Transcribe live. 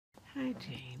Hi,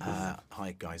 James.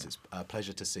 Hi, guys. It's a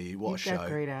pleasure to see you. What a You've show. got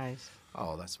great eyes.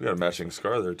 Oh, that's... We got a matching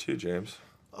scar there too, James.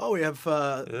 Oh, we have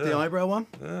the eyebrow one?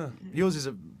 Yeah. Yours is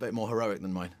a bit more heroic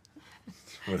than mine.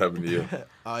 What happened to you?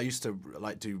 I used to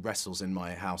do wrestles in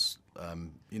my house.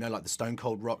 You know, like the Stone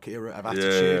Cold Rock era of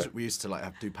Attitude. Yeah. We used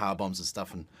to do power bombs and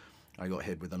stuff, and I got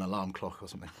hit with an alarm clock or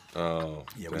something. Oh,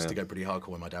 yeah, we used to go pretty hardcore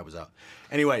when my dad was out.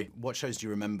 Anyway, what shows do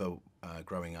you remember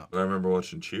growing up? I remember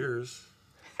watching Cheers.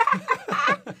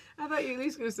 I thought you were at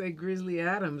least going to say Grizzly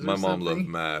Adams. My or mom something. loved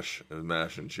MASH. It was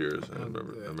MASH and Cheers. I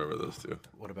remember those two.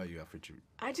 What about you, Alfred?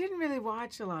 I didn't really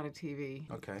watch a lot of TV.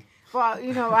 Okay. Well,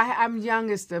 you know, I'm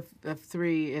youngest of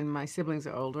three, and my siblings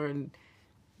are older, and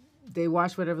they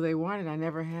watched whatever they wanted. I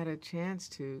never had a chance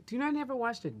to. Do you know I never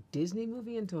watched a Disney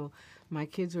movie until my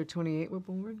kids were 28 were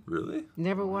born? Really?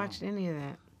 Never watched any of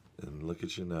that. And look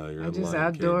at you now. You're I'm just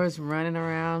outdoors running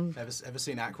around. Ever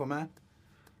seen Aquaman?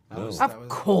 No. Of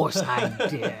course I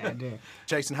did.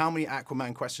 Jason, how many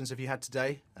Aquaman questions have you had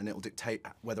today? And it'll dictate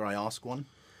whether I ask one.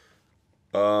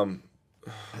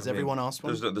 Has everyone asked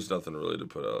one? There's nothing really to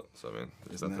put out. So I mean,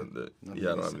 there's nothing that.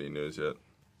 Yeah, I don't have any news yet.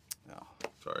 Oh,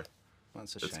 Sorry.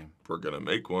 that's a shame. We're gonna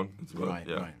make one. That's about, Right,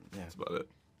 yeah, right, yeah. That's about it.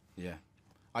 Yeah,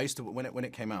 I used to when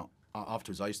it came out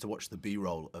afterwards. I used to watch the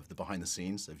B-roll of the behind the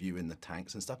scenes of you in the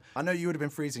tanks and stuff. I know you would have been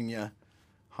freezing your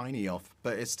hiney off,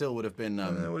 but it still would have been.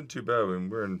 It wasn't too bad. I mean,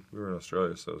 we were in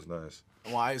Australia, so it was nice.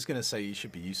 Well, I was going to say you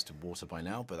should be used to water by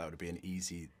now, but that would be an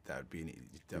easy.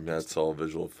 That's all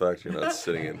visual effect. You're not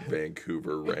sitting in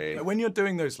Vancouver rain. When you're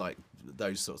doing those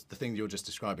sorts, the things you're just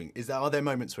describing, are there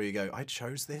moments where you go, "I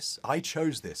chose this. I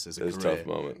chose this as a It was career." a tough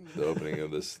moment. The opening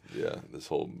of this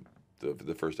whole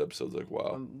the first episode's like,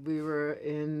 wow. We were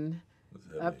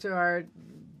up to our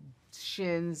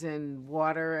shins in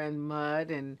water and mud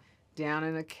and down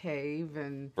in a cave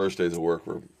and. First days of work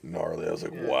were gnarly. I was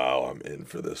like, wow, I'm in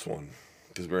for this one.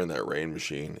 Because we're in that rain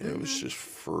machine. And It was just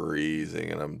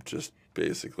freezing, and I'm just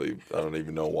basically, I don't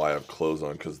even know why I have clothes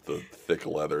on because the thick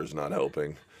leather is not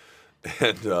helping.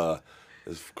 And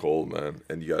it's cold, man.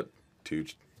 And you got two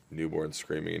newborns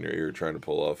screaming in your ear trying to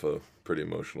pull off a pretty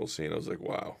emotional scene. I was like,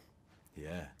 wow.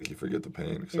 Yeah. You forget the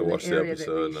pain. Because I In the watched the area that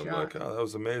episode, we and I'm like, oh, that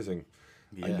was amazing.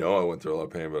 Yeah. I know I went through a lot of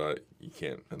pain, but you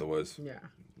can't. Otherwise, Yeah.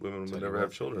 women would never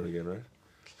have children again,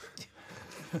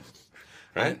 right?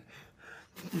 Right?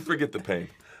 You forget the pain.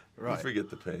 Right. You forget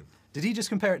the pain. Did he just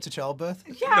compare it to childbirth?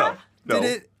 Yeah. No.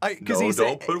 Did it? No,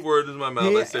 don't put words in my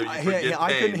mouth. I said you forget pain.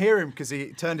 I couldn't hear him because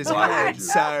he turned his Why head. would you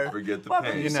So forget the Well,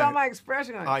 but pain. you saw my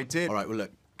expression on it. I did. All right. Well,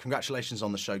 look. Congratulations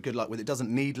on the show. Good luck with it. Doesn't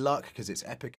need luck because it's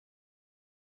epic.